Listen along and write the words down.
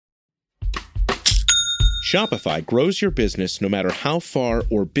Shopify grows your business no matter how far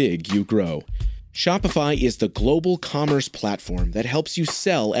or big you grow. Shopify is the global commerce platform that helps you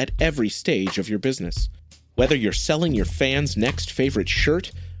sell at every stage of your business. Whether you're selling your fans' next favorite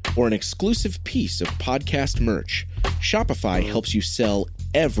shirt or an exclusive piece of podcast merch, Shopify helps you sell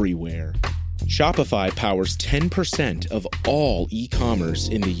everywhere. Shopify powers 10% of all e-commerce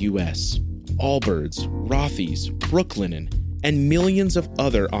in the U.S. Allbirds, Rothy's, Brooklinen, and millions of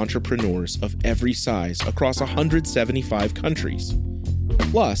other entrepreneurs of every size across 175 countries.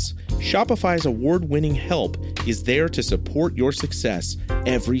 Plus, Shopify's award-winning help is there to support your success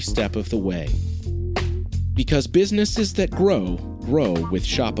every step of the way. Because businesses that grow, grow with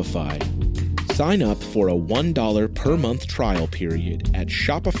Shopify. Sign up for a $1 per month trial period at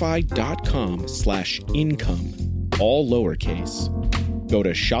shopify.com/income, all lowercase. Go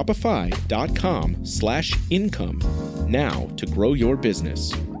to shopify.com/income now to grow your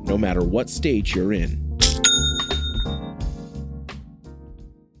business, no matter what stage you're in.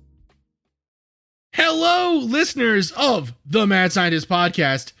 Hello, listeners of the Mad Scientist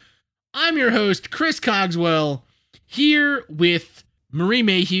Podcast. I'm your host, Chris Cogswell, here with Marie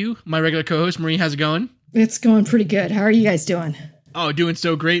Mayhew, my regular co-host. Marie, how's it going? It's going pretty good. How are you guys doing? Oh, doing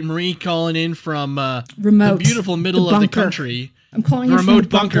so great. Marie calling in from remote, the beautiful middle of the country. I'm calling the you remote from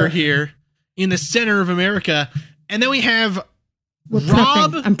bunker here in the center of America. And then we have We're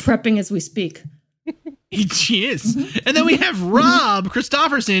Rob. Prepping. I'm prepping as we speak. She is. And then we have Rob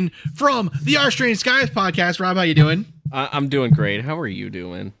Christofferson from the Our Strange Skies podcast. Rob, how you doing? I'm doing great. How are you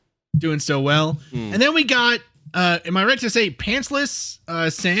doing? Doing so well. And then we got, am I right to say pantsless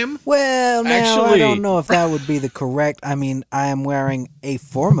Sam? Well, now, Actually, I don't know if that would be the correct. I mean, I am wearing a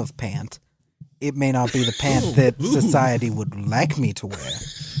form of pant. It may not be the pant that society would like me to wear,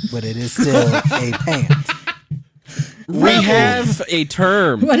 but it is still a pant. We have a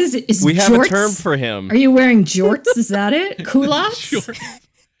term. What is it? Is we have jorts? a term for him. Are you wearing jorts? Is that it? Culottes? Sure.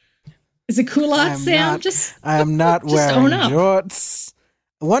 Is it culottes, Sam? I am not just wearing own up. jorts.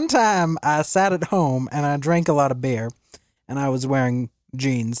 One time, I sat at home and I drank a lot of beer, and I was wearing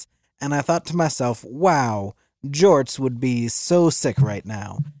jeans, and I thought to myself, wow, jorts would be so sick right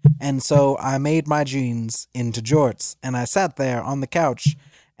now. And so I made my jeans into jorts, and I sat there on the couch,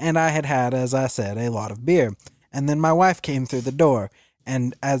 and I had, as I said, a lot of beer. And then my wife came through the door,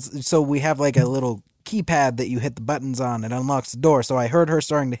 and so we have like a little keypad that you hit the buttons on, it unlocks the door. So I heard her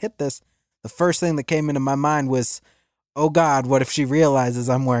starting to hit this. The first thing that came into my mind was, oh God, what if she realizes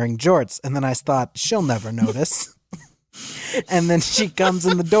I'm wearing jorts? And then I thought, she'll never notice. And then she comes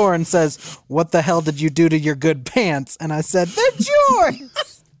in the door and says, what the hell did you do to your good pants? And I said, they're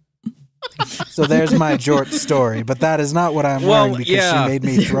jorts. So there's my jort story, but that is not what I'm wearing because she made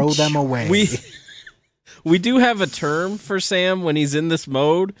me throw them away. We do have a term for Sam when he's in this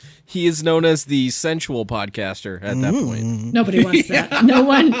mode. He is known as the sensual podcaster at that point. Nobody wants that. No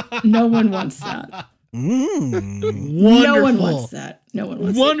one wants that. Wonderful. No one wants that. No one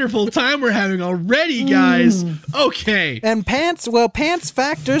wants Wonderful time we're having already, guys. Okay. And pants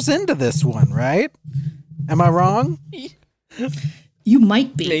factors into this one, right? Am I wrong? You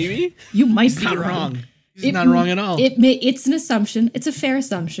might be. Maybe. You might be Not wrong. wrong. He's not wrong at all. It's an assumption. It's a fair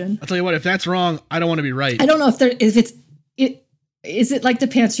assumption. I'll tell you what, if that's wrong, I don't want to be right. I don't know is it like the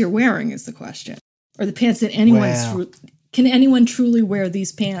pants you're wearing is the question, or the pants that can anyone truly wear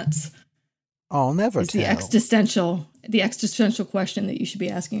these pants? I'll never tell. The existential question that you should be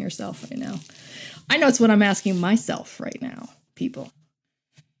asking yourself right now. I know it's what I'm asking myself right now, people.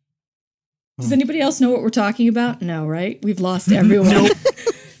 Does anybody else know what we're talking about? No, right? We've lost everyone. Nope.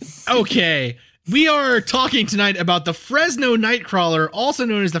 Okay. We are talking tonight about the Fresno Nightcrawler, also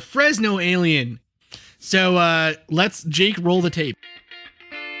known as the Fresno Alien. So let's, Jake, roll the tape.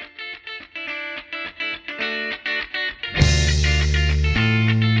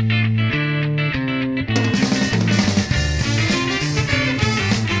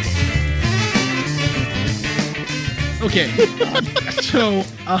 Okay.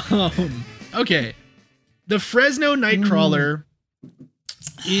 Okay. The Fresno Nightcrawler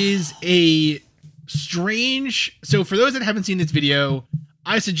is a strange. So for those that haven't seen this video,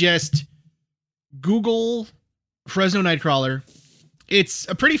 I suggest Google Fresno Nightcrawler. It's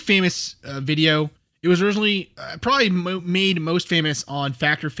a pretty famous video. It was originally probably made most famous on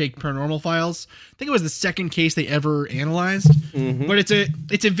Fact or Fake Paranormal Files. I think it was the second case they ever analyzed. Mm-hmm. But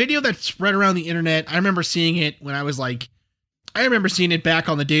it's a video that spread around the internet. I remember seeing it when I was like, I remember seeing it back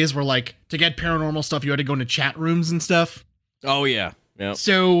on the days where like to get paranormal stuff, you had to go into chat rooms and stuff. Oh yeah. Yep.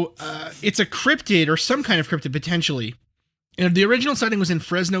 So it's a cryptid or some kind of cryptid potentially. And the original sighting was in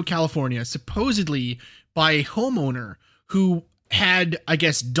Fresno, California, supposedly by a homeowner who had, I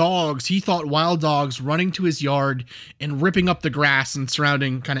guess, dogs. He thought wild dogs running to his yard and ripping up the grass and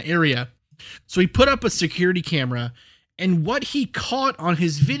surrounding kind of area. So he put up a security camera, and what he caught on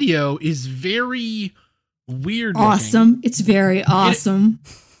his video is very weird. Awesome. Looking. It's very awesome.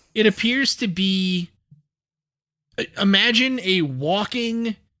 It appears to be, imagine a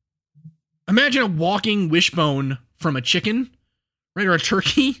walking wishbone from a chicken, right? Or a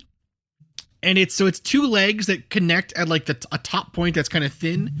turkey. And it's two legs that connect at like a top point that's kind of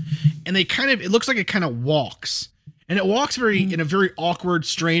thin, and it looks like it kind of walks, and it walks in a very awkward,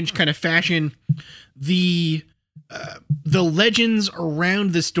 strange kind of fashion. The legends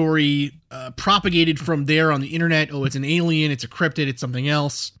around the story propagated from there on the internet. Oh, it's an alien, it's a cryptid, it's something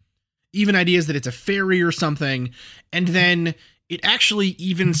else. Even ideas that it's a fairy or something, and then it actually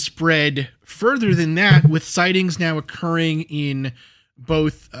even spread further than that, with sightings now occurring in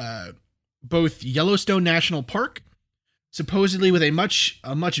both Yellowstone National Park, supposedly with a much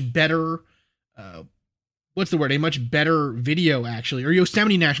better, a much better video, actually, or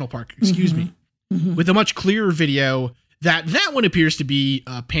Yosemite National Park, excuse me, with a much clearer video. That one appears to be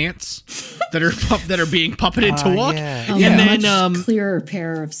pants that are being puppeted to walk, A much clearer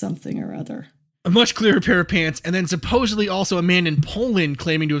pair of something or other. A much clearer pair of pants, and then supposedly also a man in Poland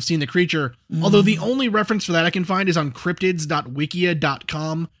claiming to have seen the creature. Although the only reference for that I can find is on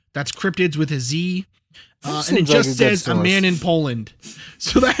cryptids.wikia.com. That's cryptids with a Z. And it just says a man in Poland.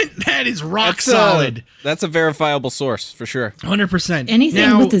 So that is rock solid. That's a verifiable source for sure. 100%.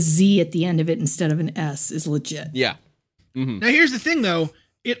 Anything with a Z at the end of it instead of an S is legit. Yeah. Mm-hmm. Now here's the thing though.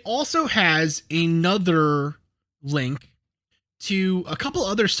 It also has another link to a couple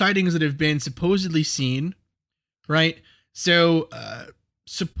other sightings that have been supposedly seen, right? So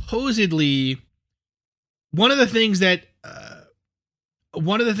supposedly one of the things that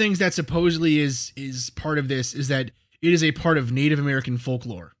supposedly is part of this is that it is a part of Native American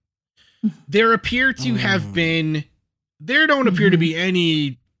folklore. There appear to have been, there don't appear to be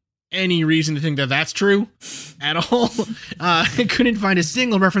any reason to think that that's true at all. I couldn't find a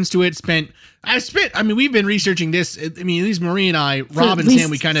single reference to it. I mean, we've been researching this. I mean, at least Marie and I, Rob and Sam,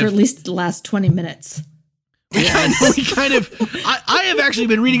 for at least the last 20 minutes. Yeah, I have actually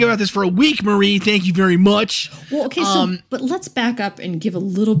been reading about this for a week, Marie. Thank you very much. Well, okay, so, but let's back up and give a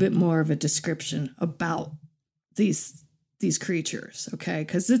little bit more of a description about these creatures, okay?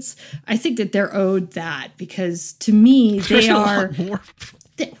 Because I think that they're owed that, because to me, they are. What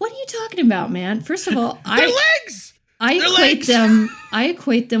are you talking about, man? First of all, their legs. I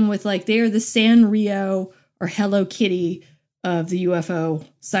equate them with, like, they are the Sanrio or Hello Kitty of the UFO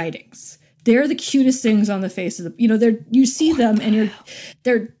sightings. They're the cutest things on the face of the, you see them and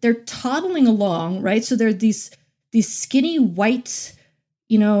they're toddling along, right? So they're these skinny white,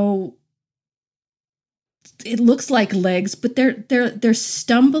 it looks like legs, but they're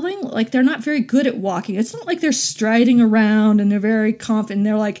stumbling, like they're not very good at walking. It's not like they're striding around and they're very confident.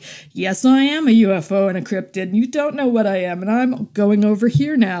 They're like, yes, I am a UFO and a cryptid, and you don't know what I am, and I'm going over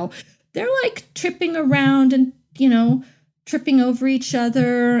here now. They're like tripping around and, tripping over each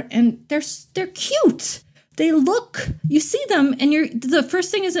other, and they're cute. They look, you see them, and the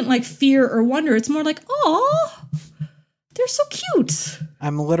first thing isn't like fear or wonder. It's more like, oh, they're so cute.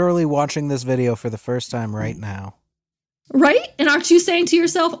 I'm literally watching this video for the first time right now. Right? And aren't you saying to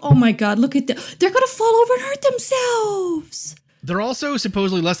yourself, oh my God, look at them. They're going to fall over and hurt themselves. They're also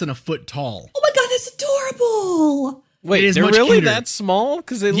supposedly less than a foot tall. Oh my God, that's adorable. Wait, they're really cuter. That small?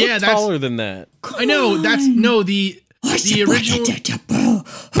 Because they look taller than that. I know. The original.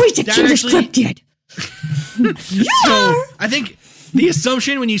 Who's the cutest cryptid? So I think the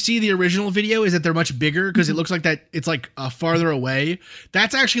assumption when you see the original video is that they're much bigger because it looks like that it's like farther away.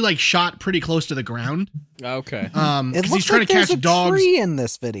 That's actually like shot pretty close to the ground. Okay. It looks like there's a tree in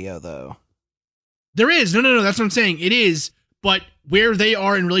this video, though. There is. No. That's what I'm saying. It is, but where they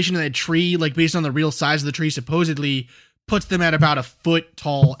are in relation to that tree, like based on the real size of the tree, supposedly puts them at about a foot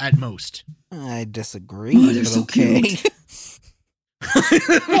tall at most. I disagree. Oh, they're so cute.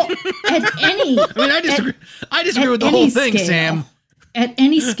 Well, I disagree with the whole thing, scale, Sam. At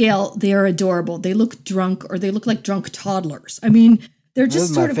any scale, they are adorable. They look drunk, or they look like drunk toddlers. I mean, they're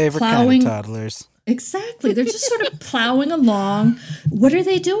just sort of plowing. Kind of toddlers. Exactly. They're just sort of plowing along. What are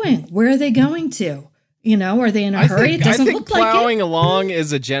they doing? Where are they going to? Are they in a hurry? It doesn't look like it. Plowing along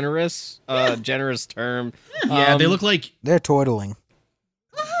is a generous term. Yeah, they look like they're toddling.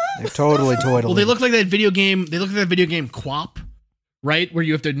 They're totally toddling. Well, they look like that video game. They look like that video game Quap, right? Where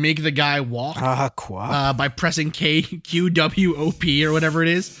you have to make the guy walk. Quap. By pressing QWOP or whatever it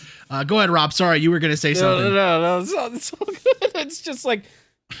is. Go ahead, Rob. Sorry, you were going to say something. No. It's all good. It's just like,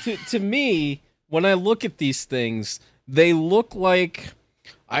 to me, when I look at these things, They look like,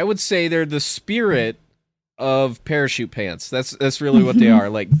 I would say they're the spirit of parachute pants. That's really what they are,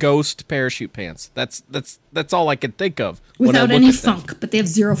 like ghost parachute pants. That's all I can think of. Without any funk, but they have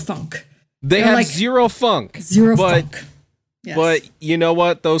zero funk. They're have like zero funk. Zero funk. Yes. But you know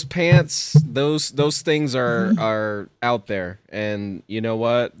what? Those pants, those things are out there, and you know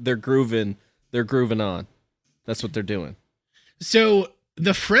what? They're grooving. They're grooving on. That's what they're doing. So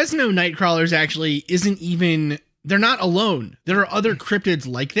the Fresno Nightcrawlers actually isn't even. They're not alone. There are other cryptids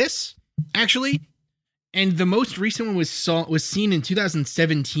like this, actually. And the most recent one was seen in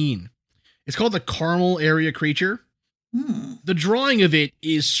 2017. It's called the Carmel Area Creature. The drawing of it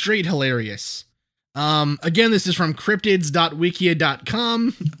is straight hilarious. Again, this is from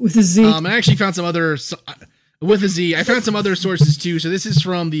cryptids.wikia.com. With a Z. I actually found some other... With a Z. I found some other sources, too. So this is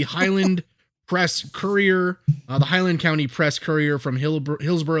from the Highland Press Courier, the Highland County Press Courier from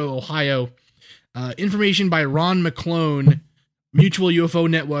Hillsboro, Ohio. Information by Ron McClone, Mutual UFO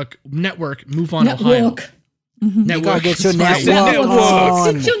Network, MUFON, Ohio. Network. Get your Get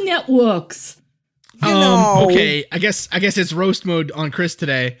your networks. Okay. I guess it's roast mode on Chris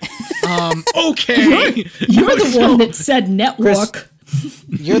today. Okay. You're the one that said network. Chris,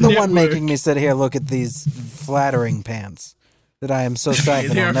 you're the one making me sit here look at these flattering pants that I am so sad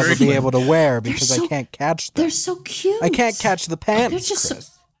that I'll never be able to wear because I can't catch them. They're so cute. I can't catch the pants. They're just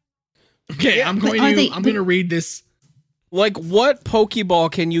Chris. Okay, I'm going to read this. Like, what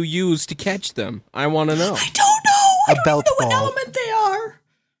Pokeball can you use to catch them? I want to know. I don't know. I don't belt know what ball. element they are.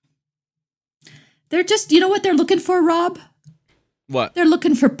 They're just, you know what they're looking for, Rob? What? They're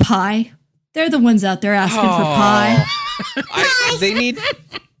looking for pie. They're the ones out there asking for pie. They need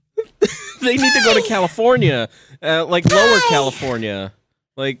to go to California, like lower California,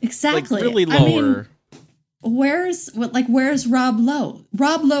 like exactly, like really lower. Where's Rob Lowe?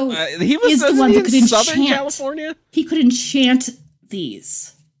 Rob Lowe he was is the one that could enchant. Southern California? He could enchant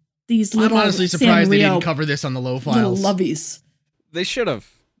these little. I'm honestly surprised they didn't cover this on the low files. Little lovies. They should have.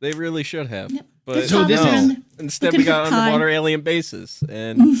 They really should have. Yep. But so this is instead we got underwater alien bases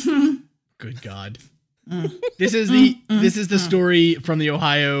and. Good God. This is the story from the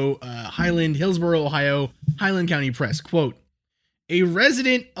Ohio Hillsboro, Ohio Highland County Press. Quote: a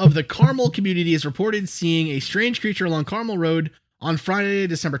resident of the Carmel community is reported seeing a strange creature along Carmel Road on Friday,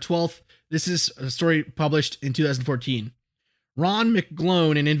 December 12th. This is a story published in 2014. Ron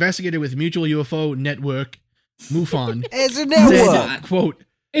McGlone, an investigator with Mutual UFO Network, MUFON, it's a network. Said, quote,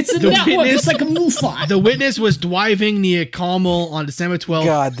 it's a network. It's like a MUFON. The witness was driving near Carmel on December 12th,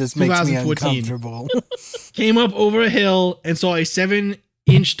 God, this makes me 2014. uncomfortable. Came up over a hill and saw a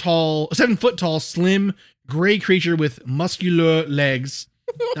 7-foot tall, slim, gray creature with muscular legs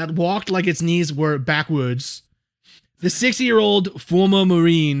that walked like its knees were backwards. The 60-year-old former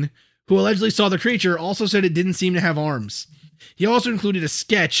Marine who allegedly saw the creature also said it didn't seem to have arms. He also included a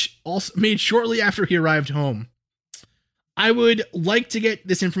sketch also made shortly after he arrived home. I would like to get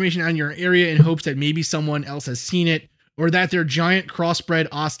this information out in your area in hopes that maybe someone else has seen it or that their giant crossbred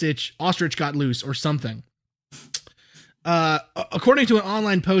ostrich got loose or something. According to an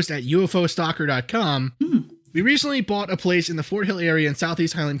online post at UFOstalker.com, we recently bought a place in the Fort Hill area in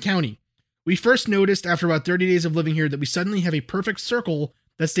Southeast Highland County. We first noticed after about 30 days of living here that we suddenly have a perfect circle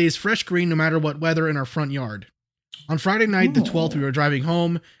that stays fresh green no matter what weather in our front yard. On Friday night, the 12th, we were driving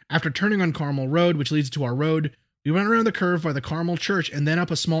home. After turning on Carmel Road, which leads to our road, we went around the curve by the Carmel Church and then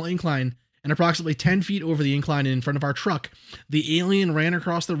up a small incline, and approximately 10 feet over the incline and in front of our truck, the alien ran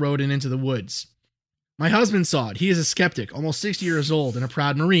across the road and into the woods. My husband saw it. He is a skeptic, almost 60 years old, and a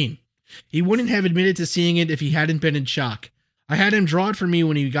proud Marine. He wouldn't have admitted to seeing it if he hadn't been in shock. I had him draw it for me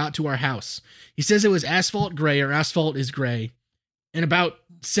when he got to our house. He says it was asphalt gray, or asphalt is gray, and about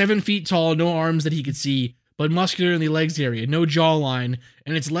 7 feet tall, no arms that he could see, but muscular in the legs area, no jawline,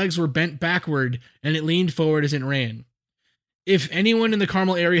 and its legs were bent backward, and it leaned forward as it ran. If anyone in the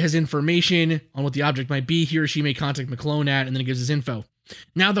Carmel area has information on what the object might be, he or she may contact McClone at, and then it gives his info.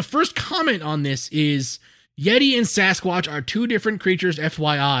 Now, the first comment on this is, Yeti and Sasquatch are two different creatures,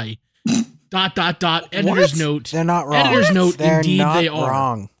 FYI. ... Editor's note. They're not wrong. Editor's note, They're indeed not they are.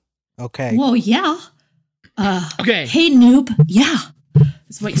 wrong. Okay. Well, yeah. Okay. Hey, noob. Yeah.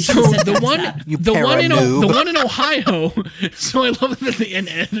 That's what you should have said. The noob. one in Ohio. So I love that the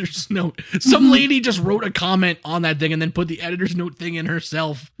editor's note. Some lady just wrote a comment on that thing and then put the editor's note thing in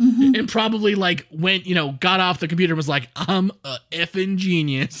herself, and probably like went, got off the computer and was like, I'm a effing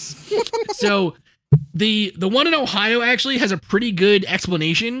genius. So the one in Ohio actually has a pretty good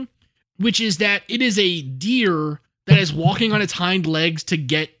explanation, which is that it is a deer that is walking on its hind legs to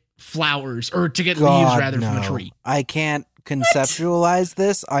get flowers, or to get leaves rather, from a tree. I can't conceptualize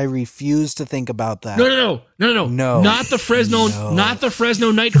this, I refuse to think about that. No. No. Not the Fresno, No. not the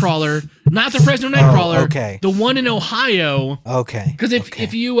Fresno Nightcrawler. Not the Fresno Nightcrawler. Okay. The one in Ohio. Okay. Because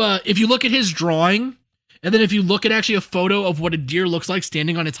if you look at his drawing, and then if you look at actually a photo of what a deer looks like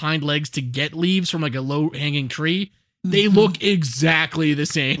standing on its hind legs to get leaves from like a low hanging tree, they look exactly the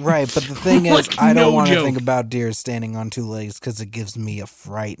same. Right, but the thing is, Like, I don't no want to joke. think about deer standing on two legs because it gives me a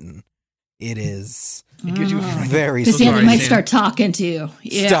frighten. It is It gives you a fright. very Because sorry, they might Sam. start talking to you.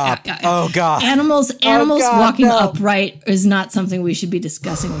 Yeah, Stop. Oh, God. Animals God, walking no. upright is not something we should be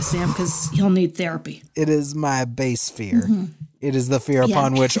discussing with Sam because he'll need therapy. It is my base fear. Mm-hmm. It is the fear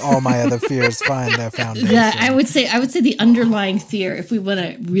upon which all my other fears find their foundation. I would say the underlying fear, if we want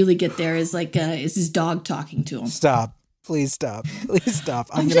to really get there, is like is his dog talking to him. Stop. Please stop. Please stop.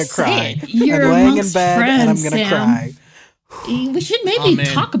 I'm going to just cry. saying, you're I'm laying in amongst bed and I'm friends, going to Sam. cry. We should maybe Oh, man.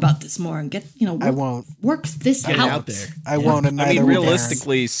 talk about this more and get I won't. work this Get it out. out there. I won't, and I neither mean, will Darren.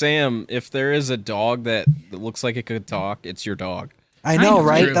 realistically, Sam, if there is a dog that looks like it could talk, it's your dog. I know, Kind of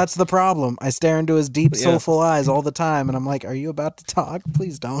right? true. That's the problem. I stare into his deep, Yeah. soulful eyes all the time, and I'm like, "Are you about to talk?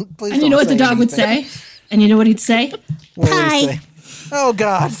 Please don't. Please." And don't you know what the say dog would anything." say? And you know what he'd say? What would he Hi. say? Oh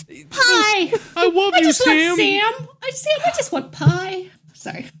God! Pie. I love I you, just Sam. want Sam. I just want pie.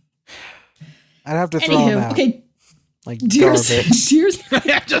 Sorry. I'd have to throw him Anywho, out okay. like Deer's garbage. deer's I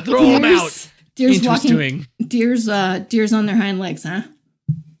have to throw him out. Deer's walking. Interesting. Deer's on their hind legs, huh?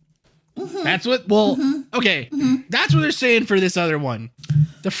 That's what. Well, okay. That's what they're saying for this other one.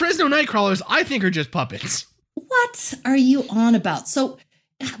 The Fresno Nightcrawlers, I think, are just puppets. What are you on about? So,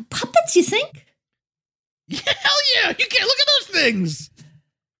 puppets, you think? Hell yeah! You can't look at those things.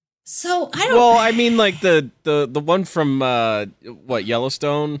 So I don't. Well, I mean, like the one from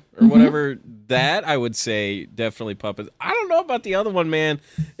Yellowstone or whatever. That I would say definitely puppets. I don't know about the other one, man.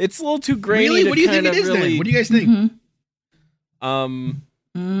 It's a little too grainy. Really? to What do you think kind it of is really, then? What do you guys think?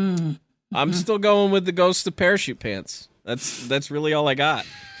 I'm still going with the Ghost of Parachute Pants. That's really all I got.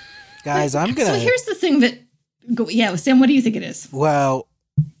 Guys, I'm So gonna. here's the thing that. Yeah, Sam. What do you think it is? Well,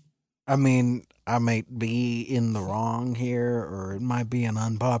 I mean, I might be in the wrong here, or it might be an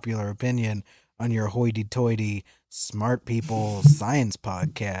unpopular opinion on your hoity-toity smart people science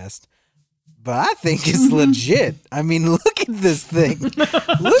podcast. But I think it's legit. I mean, look at this thing.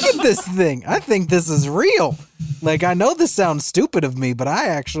 Look at this thing. I think this is real. Like, I know this sounds stupid of me, but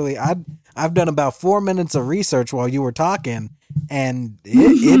I've done about 4 minutes of research while you were talking, and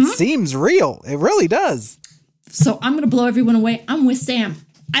it seems real. It really does. So I'm gonna blow everyone away. I'm with Sam.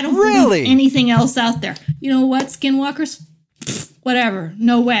 I don't Really? believe anything else out there. You know what, skinwalkers? Pfft, whatever.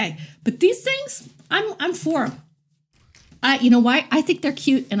 No way. But these things, I'm for them. You know why? I think they're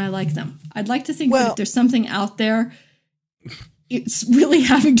cute and I like them. I'd like to think that Well- if there's something out there, it's really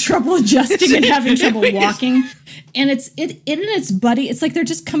having trouble adjusting and having trouble walking, and it's buddy. It's like they're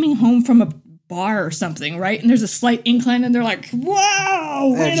just coming home from a bar or something, right? And there's a slight incline, and they're like, "Wow,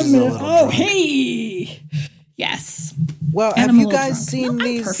 wait a Edge is a minute! little Oh, drunk. hey, yes." Well, And have I'm a you little guys drunk. seen No, I'm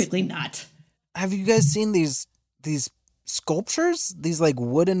these? perfectly not. Have you guys seen these sculptures? These like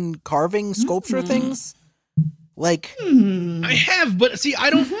wooden carving sculpture things? Like, I have, but see, I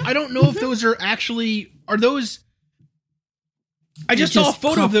don't know if those are those. I just saw a just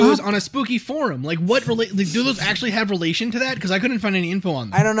photo of pop those up? on a spooky forum. Like, what do those actually have relation to that? Because I couldn't find any info on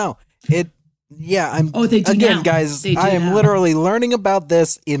them. I don't know. Yeah, I'm. Oh, they do again, now. guys. They do I am now. literally learning about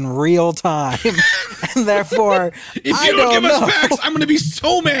this in real time, and therefore If I you don't give know. us facts, I'm gonna be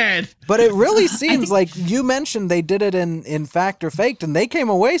so mad. But it really seems like you mentioned they did it in Fact or Faked, and they came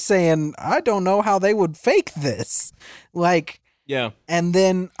away saying, "I don't know how they would fake this." Like, Yeah. and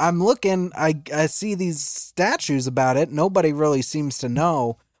then I'm looking, I see these statues about it. Nobody really seems to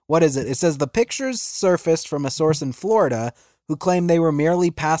know. What is it? It says the pictures surfaced from a source in Florida who claimed they were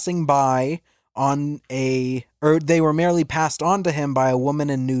merely passing by they were merely passed on to him by a woman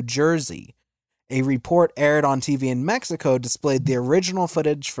in New Jersey. A report aired on TV in Mexico displayed the original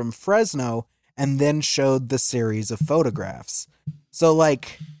footage from Fresno and then showed the series of photographs. So,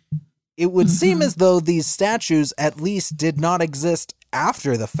 like, it would seem as though these statues at least did not exist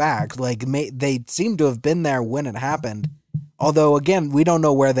after the fact. Like, they seem to have been there when it happened. Although, again, we don't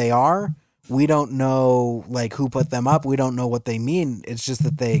know where they are. We don't know, like, who put them up. We don't know what they mean. It's just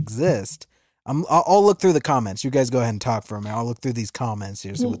that they exist. I'll look through the comments. You guys go ahead and talk for a minute. I'll look through these comments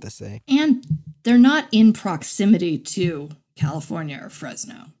here, see what they say. And they're not in proximity to California or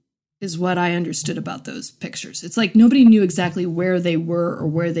Fresno, is what I understood about those pictures. It's like nobody knew exactly where they were or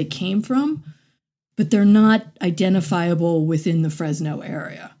where they came from, but they're not identifiable within the Fresno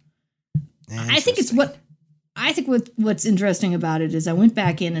area. I think what's interesting about it is I went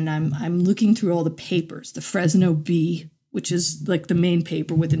back in and I'm looking through all the papers, the Fresno Bee which is like the main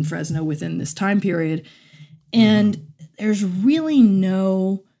paper within Fresno within this time period. And there's really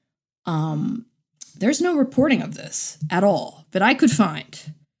there's no reporting of this at all that I could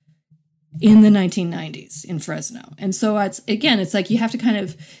find in the 1990s in Fresno. And so it's like you have to kind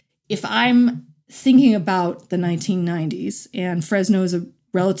of, if I'm thinking about the 1990s and Fresno is a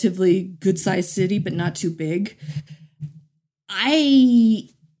relatively good sized city, but not too big, I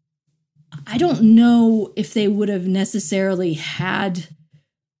don't know if they would have necessarily had,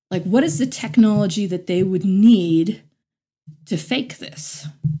 like, what is the technology that they would need to fake this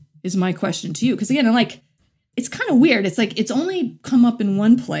is my question to you. Because again, like, it's kind of weird. It's like, it's only come up in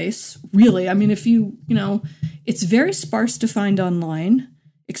one place, really. I mean, if it's very sparse to find online,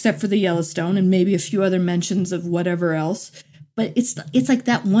 except for the Yellowstone and maybe a few other mentions of whatever else. But it's like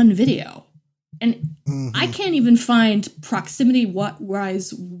that one video. And I can't even find proximity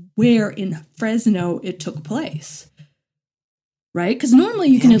wise where in Fresno it took place. Right? Because normally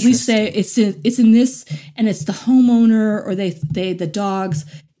you can at least say it's in this, and it's the homeowner or the dogs.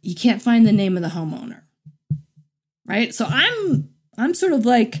 You can't find the name of the homeowner. Right? So I'm sort of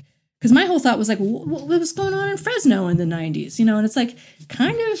like, because my whole thought was like, what was going on in Fresno in the 90s? And it's like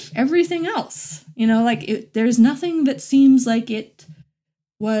kind of everything else. Like there's nothing that seems like it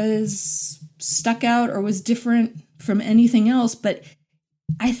was stuck out or was different from anything else. But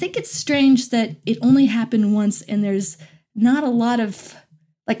I think it's strange that it only happened once and there's not a lot of,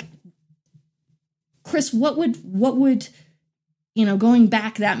 like, Chris, what would going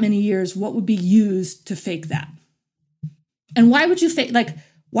back that many years, what would be used to fake that? And why would you fake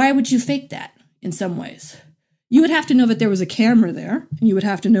that in some ways? You would have to know that there was a camera there, and you would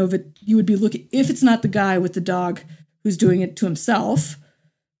have to know that you would be looking, if it's not the guy with the dog who's doing it to himself,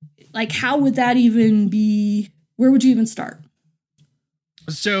 like, how would that even be, where would you even start?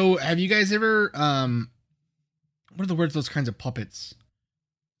 So have you guys ever, what are the words, those kinds of puppets?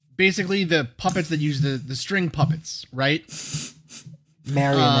 Basically the puppets that use the string puppets, right?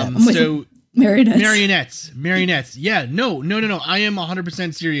 Marionettes. Marionettes. Yeah, no. I am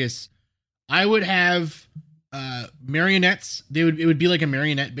 100% serious. I would have marionettes. It would be like a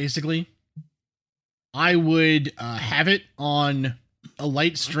marionette, basically. I would have it on a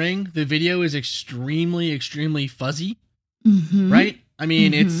light string. The video is extremely, extremely fuzzy, right? I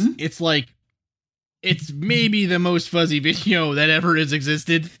mean, it's like, it's maybe the most fuzzy video that ever has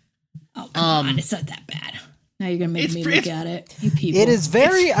existed. Oh, come on, it's not that bad. Now you're going to make me look at it, you people. It is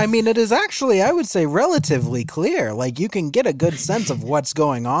it is actually, I would say, relatively clear. Like, you can get a good sense of what's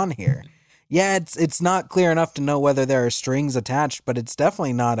going on here. Yeah, it's not clear enough to know whether there are strings attached, but it's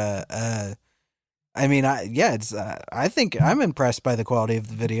definitely not I think I'm impressed by the quality of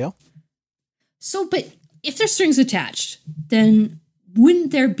the video. So, but if there's strings attached, then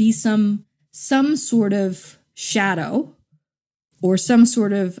wouldn't there be some sort of shadow or some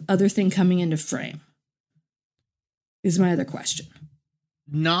sort of other thing coming into frame? Is my other question.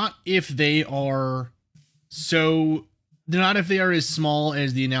 Not if they are as small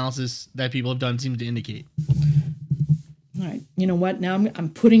as the analysis that people have done seems to indicate. All right. You know what? Now I'm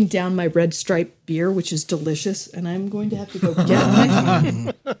putting down my Red Stripe beer, which is delicious, and I'm going to have to go get my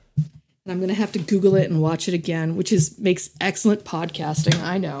phone. And I'm going to have to Google it and watch it again, which makes excellent podcasting.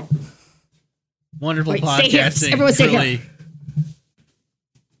 I know. Wonderful podcasting. Everyone stay here.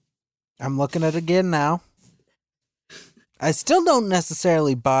 I'm looking at it again now. I still don't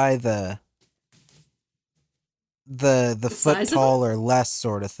necessarily buy the foot tall or less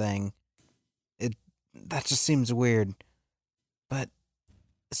sort of thing. That just seems weird. But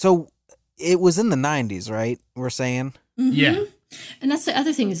so it was in the 90s, right? We're saying? Mm-hmm. Yeah. And that's the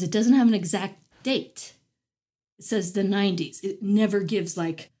other thing, is it doesn't have an exact date. It says the 90s. It never gives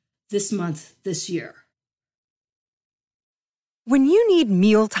like this month, this year. When you need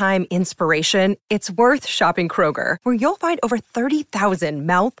mealtime inspiration, it's worth shopping Kroger, where you'll find over 30,000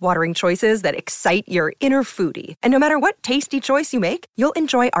 mouth-watering choices that excite your inner foodie. And no matter what tasty choice you make, you'll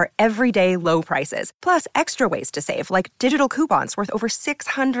enjoy our everyday low prices, plus extra ways to save, like digital coupons worth over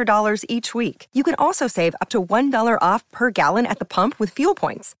 $600 each week. You can also save up to $1 off per gallon at the pump with fuel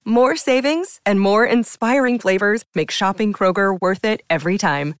points. More savings and more inspiring flavors make shopping Kroger worth it every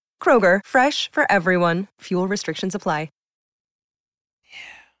time. Kroger, fresh for everyone. Fuel restrictions apply.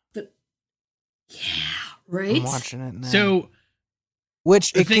 Yeah, right? I'm watching it now. So,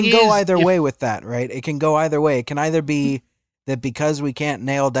 which it can go either way with that, right? It can go either way. It can either be that because we can't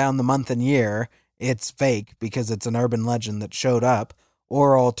nail down the month and year, it's fake because it's an urban legend that showed up.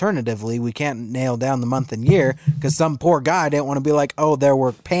 Or alternatively, we can't nail down the month and year because some poor guy didn't want to be like, oh, there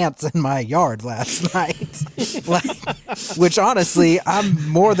were pants in my yard last night. Which honestly, I'm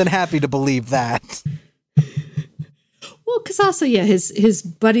more than happy to believe that. Well, because also, yeah, his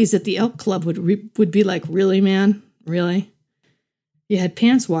buddies at the Elk Club would be like, really, man? Really? You had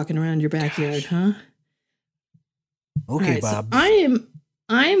pants walking around your backyard, huh? Okay, right, Bob. So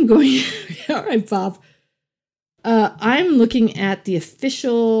I am going. All right, Bob. I'm looking at the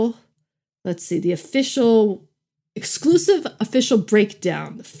official. Let's see, the exclusive official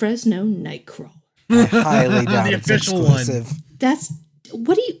breakdown, the Fresno Nightcrawler. I highly doubt The it's official exclusive. one. That's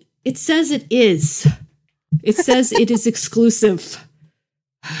what do you? It says it is. It says it is exclusive.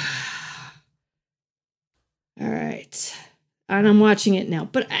 All right, and I'm watching it now,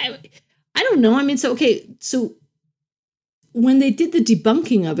 but I don't know. I mean, so when they did the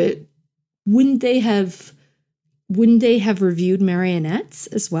debunking of it, wouldn't they have reviewed marionettes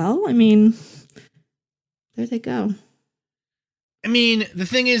as well? I mean, there they go. I mean, the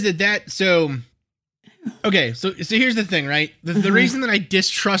thing is so here's the thing, right? The reason that I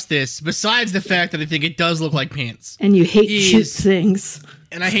distrust this, besides the fact that I think it does look like pants, And you hate cute things.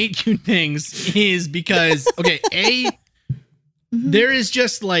 and I hate cute things, is because there is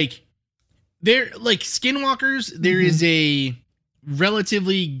just like skinwalkers. There is a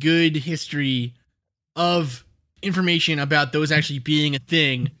relatively good history of information about those actually being a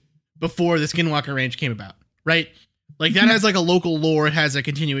thing before the Skinwalker Ranch came about, right? Like that has like a local lore, it has a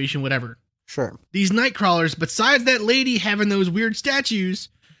continuation, whatever. Sure. These Nightcrawlers, besides that lady having those weird statues,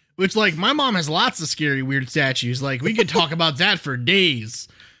 which like my mom has lots of scary weird statues, like we could talk about that for days.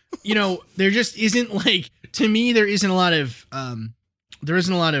 You know, there just isn't like, to me, there isn't a lot of I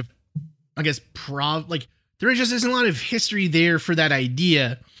guess there just isn't a lot of history there for that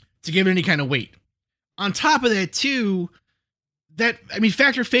idea to give it any kind of weight. On top of that, too,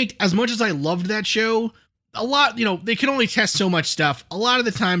 Fact or Faked, as much as I loved that show, a lot, they can only test so much stuff. A lot of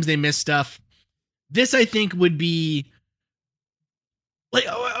the times they miss stuff. This, I think, would be like,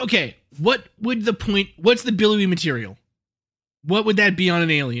 okay, what's the billowy material? What would that be on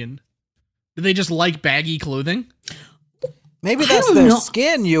an alien? Do they just like baggy clothing? Maybe that's their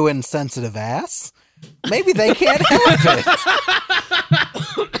skin, you insensitive ass. Maybe they can't help it.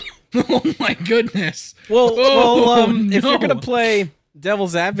 Oh my goodness. Well, if you're no. gonna play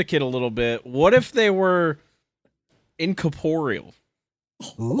devil's advocate a little bit, what if they were incorporeal?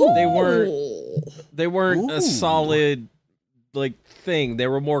 Ooh. They weren't Ooh. a solid like thing. They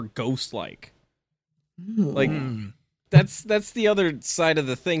were more ghost-like. Like that's the other side of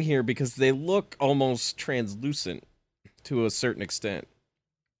the thing here, because they look almost translucent to a certain extent.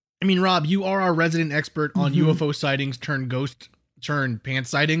 I mean, Rob, you are our resident expert on UFO sightings turn ghost turn pants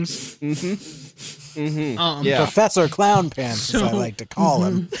sightings. Yeah. Professor Clown Pants, as I like to call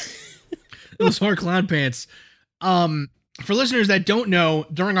him. Those are clown pants. For listeners that don't know,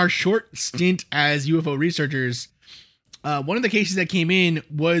 during our short stint as UFO researchers, one of the cases that came in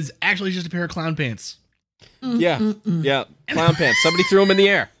was actually just a pair of clown pants. Yeah, clown pants. Somebody threw them in the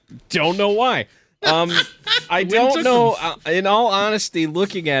air. Don't know why. I don't know. In all honesty,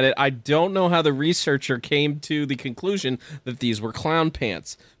 looking at it, I don't know how the researcher came to the conclusion that these were clown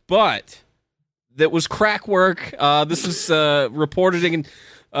pants. But that was crack work. This is reported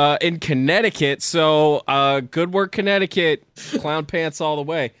in Connecticut. So good work, Connecticut. Clown pants all the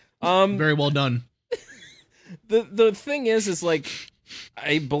way. Very well done. The thing is like,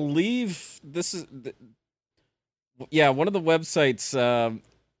 I believe this is one of the websites,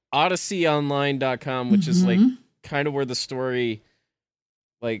 odysseyonline.com, which is like kind of where the story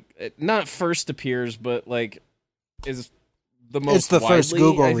like not first appears, but like is the most It's the first widely,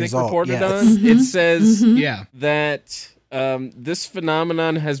 Google I think, result, reported yes. on. It says Yeah. that this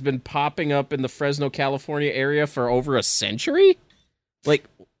phenomenon has been popping up in the Fresno, California area for over a century. Like,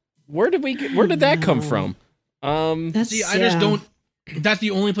 where did that come from? That's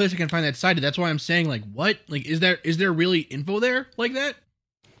the only place I can find that cited. That's why I'm saying, like, what? Like, is there really info there like that?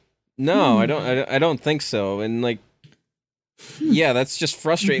 No, I don't think so. And like, yeah, that's just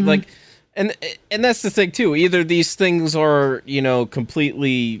frustrating. Like, and that's the thing too. Either these things are,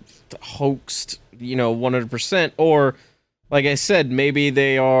 completely hoaxed, 100%, or like I said, maybe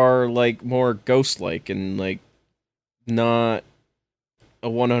they are like more ghost-like and like not a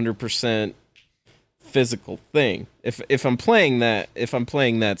 100% physical thing. If I'm playing that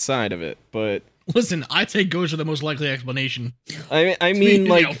side of it, but Listen, I take ghosts are the most likely explanation. I mean,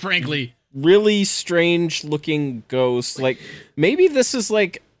 like, frankly, really strange looking ghosts. Like, maybe this is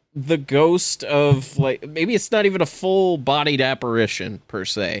like the ghost of, like, maybe it's not even a full bodied apparition per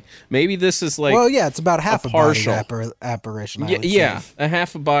se. Maybe this is like, Well, yeah, it's about half a partial body apparition. I would yeah, say. a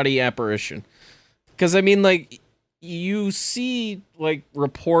half a body apparition. Because I mean, like, you see like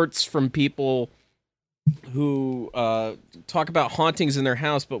reports from people who talk about hauntings in their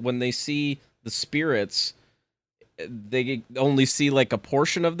house, but when they see the spirits, they only see like a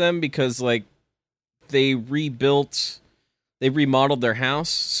portion of them because like they remodeled their house,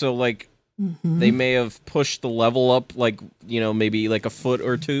 so like they may have pushed the level up like, you know, maybe like a foot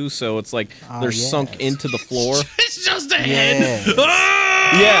or two, so it's like they're sunk into the floor. It's just a head.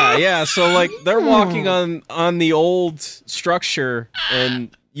 Yeah, so like they're walking on the old structure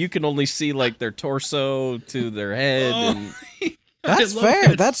and you can only see like their torso to their head and That's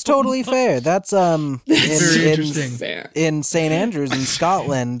fair. That's totally fair. That's very interesting. in St. Andrews in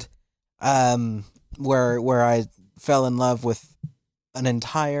Scotland, where I fell in love with an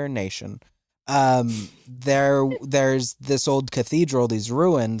entire nation. There's this old cathedral, these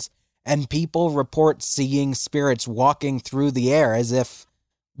ruins, and people report seeing spirits walking through the air as if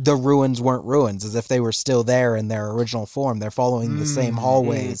the ruins weren't ruins, as if they were still there in their original form. They're following the same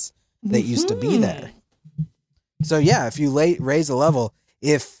hallways that used to be there. So yeah, if you raise a level,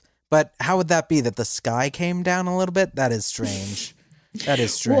 but how would that be that the sky came down a little bit? That is strange. That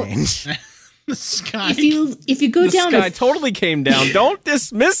is strange. Well, the sky. If you go down, the sky totally came down. Don't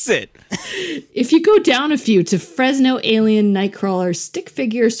dismiss it. If you go down a few to Fresno Alien Nightcrawler stick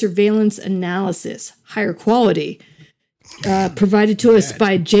figure surveillance analysis, higher quality, provided to us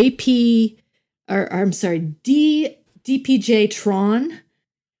by DPJ Tron.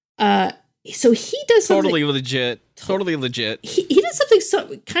 So he does something totally legit. He does something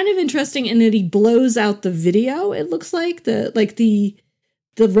so kind of interesting in that he blows out the video. It looks like the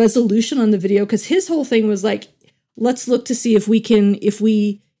resolution on the video, because his whole thing was like, let's look to see if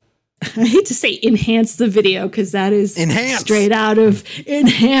we I hate to say enhance the video because that is straight out of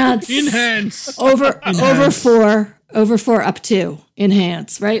enhance over four up to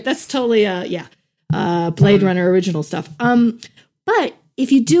enhance, right? That's totally Blade Runner original stuff. But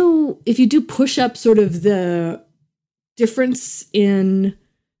if you do push up sort of the difference in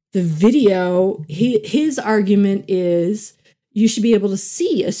the video, his argument is you should be able to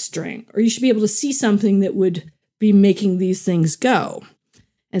see a string, or you should be able to see something that would be making these things go.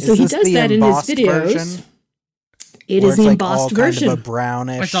 And so he does that in his videos. Version? It is the like embossed version. Kind of a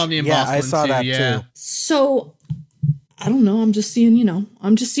brownish. I saw the embossed one. I saw that too. So I don't know. I'm just seeing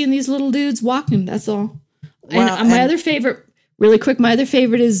these little dudes walking. That's all. Well, and my other favorite, really quick,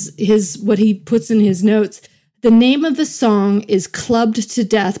 is what he puts in his notes. The name of the song is Clubbed to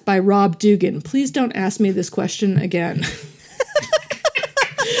Death by Rob Dugan. Please don't ask me this question again.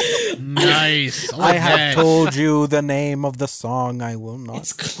 Nice. I have told you the name of the song. I will not.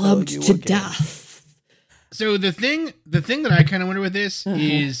 It's Clubbed to Death. So the thing that I kind of wonder with this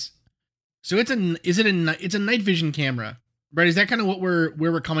is, so it's a night vision camera, right? Is that kind of where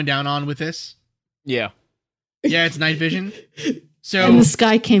we're coming down on with this? Yeah. Yeah, it's night vision. So and the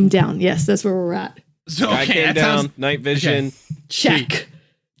sky came down. Yes, that's where we're at. So sky came down. Night vision. Okay.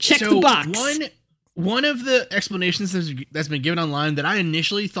 Check the box. One of the explanations that's been given online that I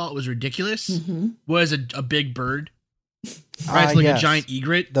initially thought was ridiculous was a big bird. Right, it's like a giant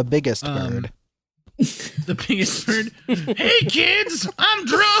egret. The biggest bird. The biggest bird. Hey kids, I'm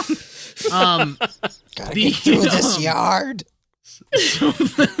drunk. Gotta get through this yard. So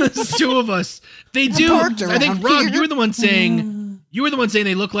there's two of us. They do. I think Rob, you were the one saying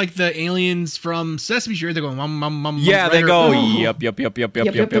they look like the aliens from Sesame Street. They're going, yeah, they go, yep.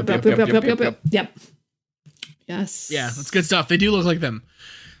 Yes. Yeah, that's good stuff. They do look like them.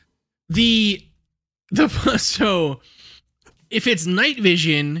 So if it's night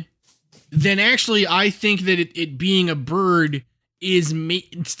vision, then actually I think that it being a bird is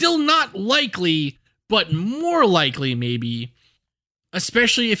still not likely, but more likely maybe.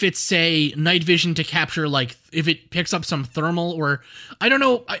 Especially if it's, say, night vision to capture, like, if it picks up some thermal, or, I don't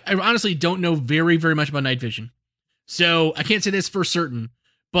know, I honestly don't know very, very much about night vision. So, I can't say this for certain,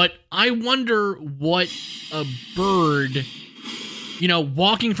 but I wonder what a bird,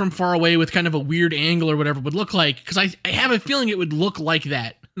 walking from far away with kind of a weird angle or whatever would look like, because I have a feeling it would look like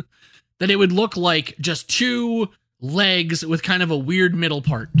that. That it would look like just two legs with kind of a weird middle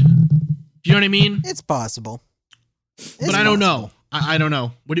part. Do you know what I mean? It's possible. But I don't know. I don't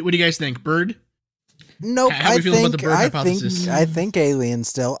know. What do you guys think? Bird? Nope. How do we feel about the bird hypothesis? I think alien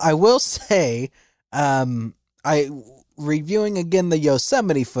still. I will say, reviewing again the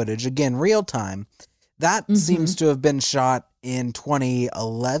Yosemite footage, again, real time, that seems to have been shot in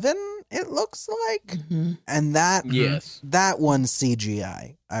 2011, it looks like. And that one's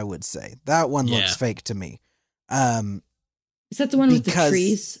CGI, I would say. That one looks fake to me. Is that the one with the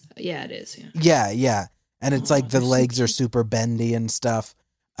trees? Yeah, it is. Yeah. And it's like the legs are super bendy and stuff.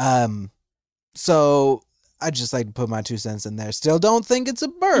 So I just like to put my 2 cents in there. Still don't think it's a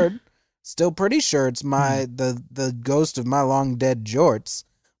bird. Still pretty sure it's the ghost of my long dead jorts.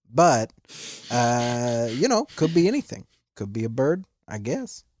 But, could be anything. Could be a bird, I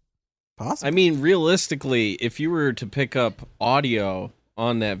guess. Possibly. I mean, realistically, if you were to pick up audio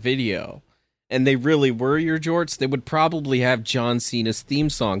on that video and they really were your jorts, they would probably have John Cena's theme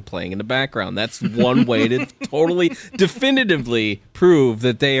song playing in the background. That's one way to totally definitively prove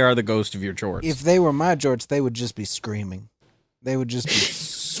that they are the ghost of your jorts. If they were my jorts, they would just be screaming. They would just be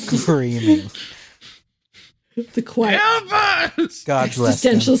screaming. The quiet, God bless them.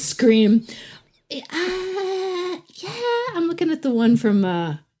 existential scream. Yeah, I'm looking at the one from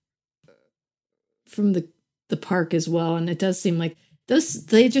the park as well, and it does seem like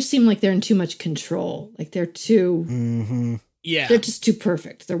they just seem like they're in too much control. Like they're too they're just too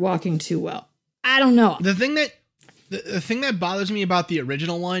perfect. They're walking too well. I don't know. The thing that bothers me about the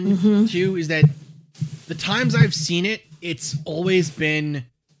original one too is that the times I've seen it, it's always been,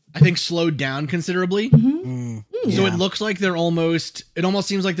 I think, slowed down considerably. So it looks like it almost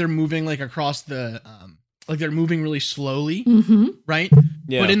seems like they're moving like across the like they're moving really slowly, right?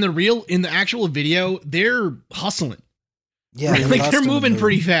 Yeah. But in the actual video, they're hustling. Yeah, right? Like they're moving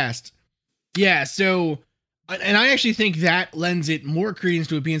pretty fast. Yeah, so, and I actually think that lends it more credence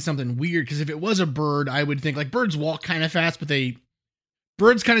to it being something weird, because if it was a bird, I would think, like, birds walk kind of fast, but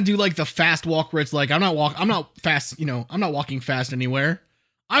birds kind of do like the fast walk where it's like, I'm not walking fast anywhere.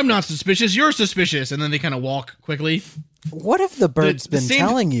 I'm not suspicious, you're suspicious, and then they kind of walk quickly. What have the birds been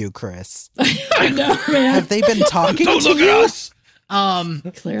telling you, Chris? I know, man. Have they been talking Don't to look you? at us!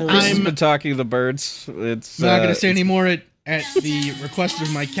 Clearly. Chris has been talking to the birds. It's not going to say any more at the request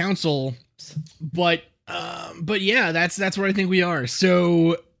of my counsel, but yeah, that's where I think we are.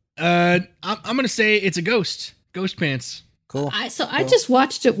 So I'm going to say it's a ghost pants. Cool. I just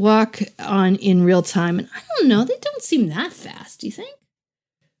watched it walk on in real time, and I don't know, they don't seem that fast. Do you think?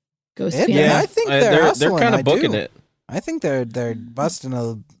 Ghost pants. Yeah, I think they're kind of booking it. I think they're busting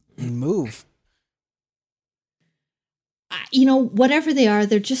a move. Whatever they are,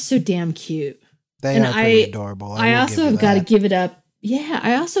 they're just so damn cute. They are pretty adorable. I also have got to give it up. Yeah,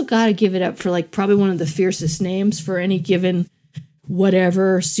 I also got to give it up for like probably one of the fiercest names for any given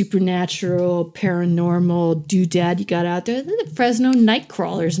whatever supernatural, paranormal doodad you got out there. They're the Fresno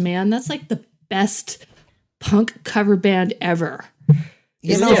Nightcrawlers, man. That's like the best punk cover band ever.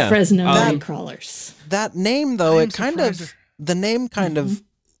 Fresno Nightcrawlers. That name, though, the name kind of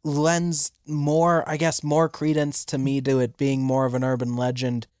lends more credence to me to it being more of an urban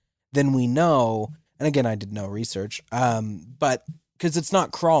legend than we know. And again, I did no research, but because it's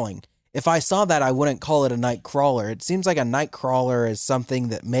not crawling. If I saw that, I wouldn't call it a night crawler. It seems like a night crawler is something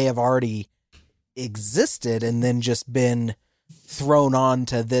that may have already existed and then just been thrown on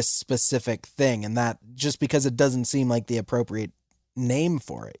to this specific thing. And that just because it doesn't seem like the appropriate name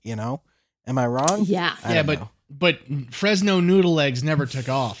for it, Am I wrong? Yeah. But Fresno Noodle Legs never took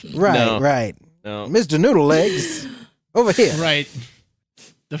off. Right. No. Mr. Noodle Legs, over here. Right.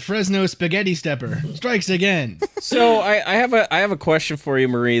 The Fresno Spaghetti Stepper strikes again. So I have a question for you,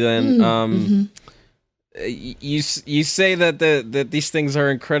 Marie. Then, you say that these things are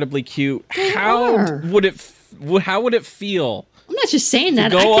incredibly cute. How would it feel? I'm not just saying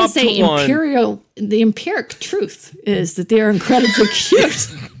that. I can say the empiric truth is that they are incredibly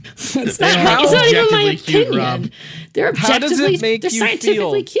cute. It's not even my opinion. Rob. They're objectively, they're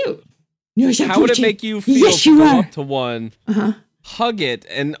scientifically cute. How would it make you feel to go up to one, hug it,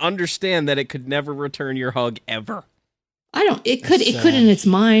 and understand that it could never return your hug ever? It could in its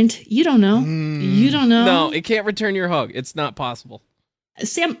mind. You don't know. You don't know. No, it can't return your hug. It's not possible.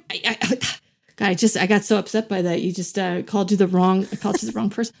 Sam, I got so upset by that. You just called you the wrong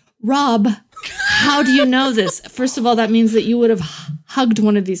person. Rob, how do you know this? First of all, that means that you would have hugged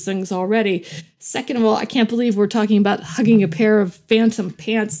one of these things already. Second of all, I can't believe we're talking about hugging a pair of phantom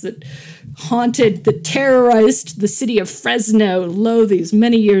pants that terrorized the city of Fresno these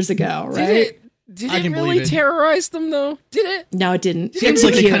many years ago, right? Did it really terrorize them, though? Did it? No, it didn't. Seems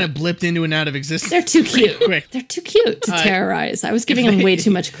like they kind of blipped into and out of existence. They're too cute. They're too cute to terrorize. I was giving them way too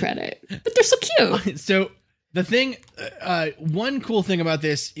much credit, but they're so cute. So the thing, one cool thing about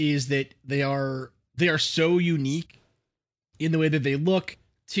this is that they are so unique in the way that they look,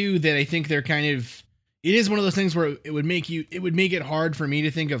 too, that I think they're kind of, it is one of those things where it would make it hard for me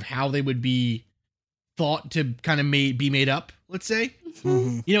to think of how they would be thought to kind of be made up, let's say.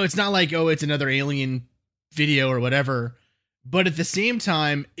 It's not like, it's another alien video or whatever, but at the same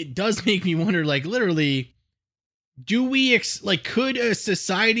time, it does make me wonder, like, literally, do we could a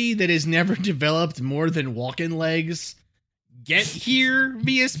society that has never developed more than walking legs get here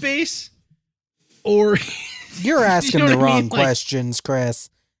via space? Or you're asking the wrong questions, Chris.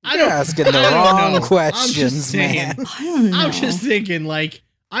 You're asking the wrong questions, man. I don't know. I'm just thinking, like,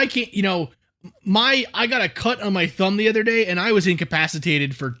 I can't, I got a cut on my thumb the other day and I was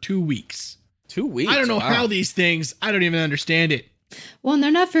incapacitated for 2 weeks. 2 weeks? I don't know how these things, I don't even understand it. Well, and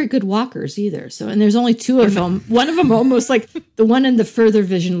they're not very good walkers either. So, and there's only 2 of them. One of them almost like the one in the further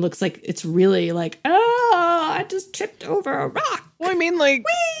vision looks like it's really like, I just tripped over a rock. Well, I mean, like,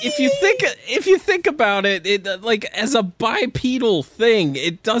 if you think about it, like as a bipedal thing,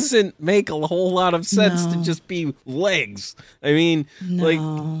 it doesn't make a whole lot of sense to just be legs. I mean,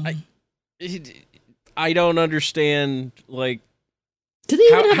 I don't understand. Like, do they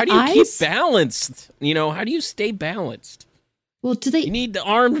even have how do you eyes? keep balanced? How do you stay balanced? Well, do they? You need the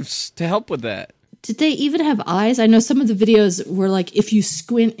arms to help with that. Did they even have eyes? I know some of the videos were like, if you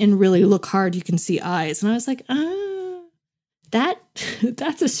squint and really look hard, you can see eyes. And I was like,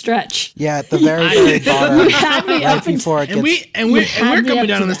 that's a stretch. Yeah, at the very bottom. You had me up before it And gets... we're coming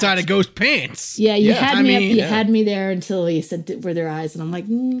down on the side of Ghost Pants. Yeah, you had me up. You had me there until you said, were there eyes? And I'm like,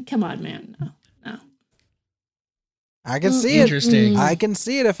 come on, man. No. I can see it. Interesting. I can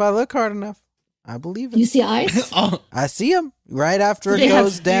see it if I look hard enough. I believe it. You see eyes? I see them right after it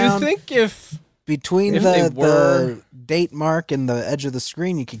goes down. Do you think between the date mark and the edge of the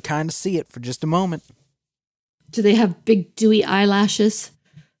screen, you can kind of see it for just a moment. Do they have big dewy eyelashes?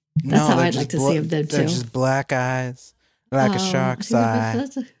 That's how I'd just like to see them too. They're just black eyes, like a shark's eye,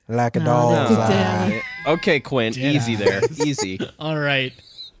 like a No, doll's that's eye. Okay, Quinn, easy there, easy. All right.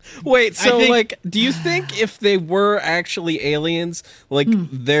 Wait, so do you think if they were actually aliens, like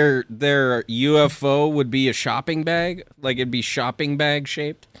their UFO would be a shopping bag? Like it'd be shopping bag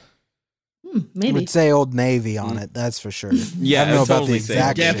shaped? Maybe. It would say Old Navy on it, that's for sure. Yeah, I don't know about totally the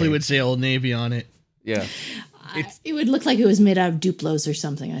exact Definitely shape. would say Old Navy on it. Yeah. It would look like it was made out of Duplos or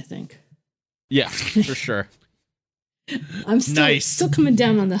something, I think. Yeah, for sure. I'm still coming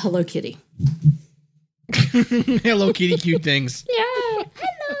down on the Hello Kitty. Hello Kitty cute things. Yeah,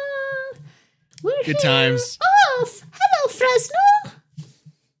 hello. We're Good here. times. Oh, hello, Fresno.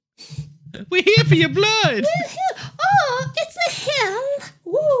 We're here for your blood. Oh, it's a hill.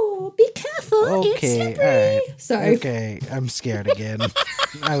 Ooh, be careful. Okay, it's all right. Sorry. Okay, I'm scared again.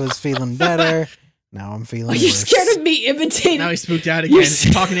 I was feeling better. Now I'm feeling Are you worse. scared of me imitating? Now he's spooked out again.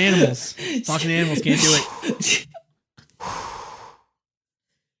 Talking animals. Talking animals can't do it.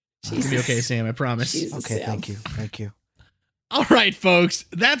 It's gonna be okay, Sam. I promise. Jesus, Okay, Sam. thank you. All right, folks.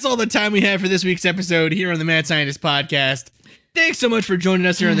 That's all the time we have for this week's episode here on the Mad Scientist Podcast. Thanks so much for joining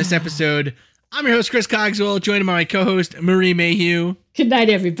us here on this episode. I'm your host, Chris Cogswell, joined by my co-host, Marie Mayhew. Good night,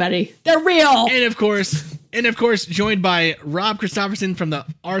 everybody. They're real. And of course, joined by Rob Christopherson from the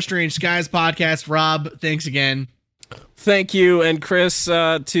Our Strange Skies podcast. Rob, thanks again. Thank you, and Chris,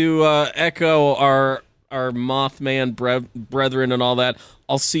 to echo our Mothman brethren and all that.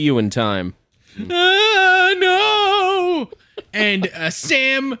 I'll see you in time. No! And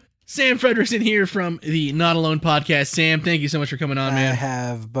Sam Fredrickson here from the Not Alone podcast. Sam, thank you so much for coming on, I man.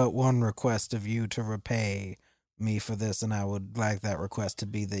 have but one request of you to repay me for this, and I would like that request to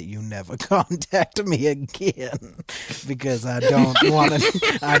be that you never contact me again, because I don't want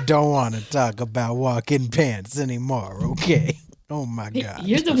to talk about walk-in pants anymore. Okay. Oh my God.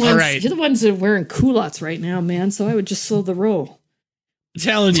 You're the ones. All right. You're the ones that are wearing culottes right now, man. So I would just slow the roll.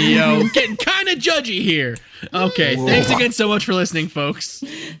 Telling you, yo, getting kind of judgy here. Okay, Whoa. thanks again so much for listening, folks.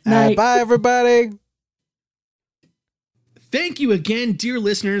 Night. Bye, everybody. Thank you again, dear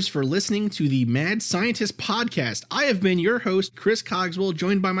listeners, for listening to the Mad Scientist Podcast. I have been your host, Chris Cogswell,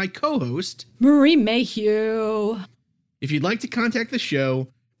 joined by my co-host, Marie Mayhew. If you'd like to contact the show,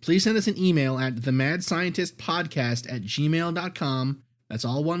 please send us an email at themadscientistpodcast@gmail.com. That's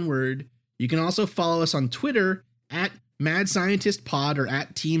all one word. You can also follow us on Twitter at Mad Scientist Pod or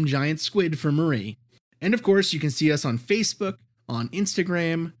at Team Giant Squid for Marie. And of course, you can see us on Facebook, on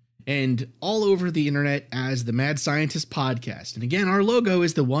Instagram, and all over the internet as the Mad Scientist Podcast. And again, our logo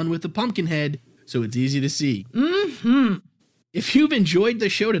is the one with the pumpkin head, so it's easy to see. Mm-hmm. If you've enjoyed the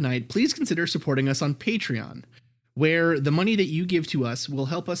show tonight, please consider supporting us on Patreon, where the money that you give to us will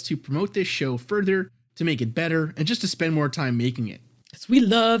help us to promote this show further, to make it better, and just to spend more time making it. Because we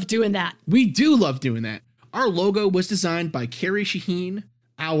love doing that. We do love doing that. Our logo was designed by Carrie Shaheen.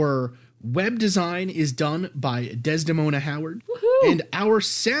 Our web design is done by Desdemona Howard. Woohoo. And our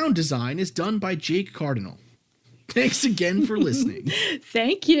sound design is done by Jake Cardinal. Thanks again for listening.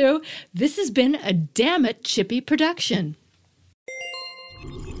 Thank you. This has been a Damn It Chippy production.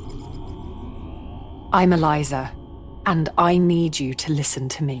 I'm Eliza, and I need you to listen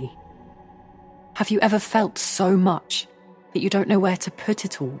to me. Have you ever felt so much that you don't know where to put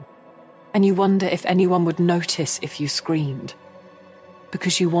it all? And you wonder if anyone would notice if you screamed?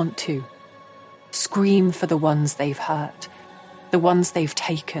 Because you want to. Scream for the ones they've hurt. The ones they've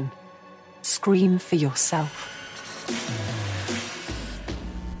taken. Scream for yourself.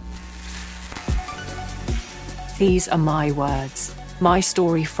 These are my words, my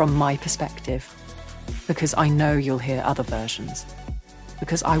story from my perspective. Because I know you'll hear other versions.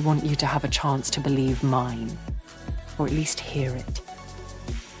 Because I want you to have a chance to believe mine. Or at least hear it.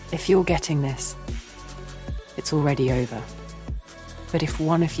 If you're getting this, it's already over. But if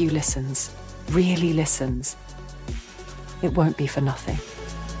one of you listens, really listens, it won't be for nothing.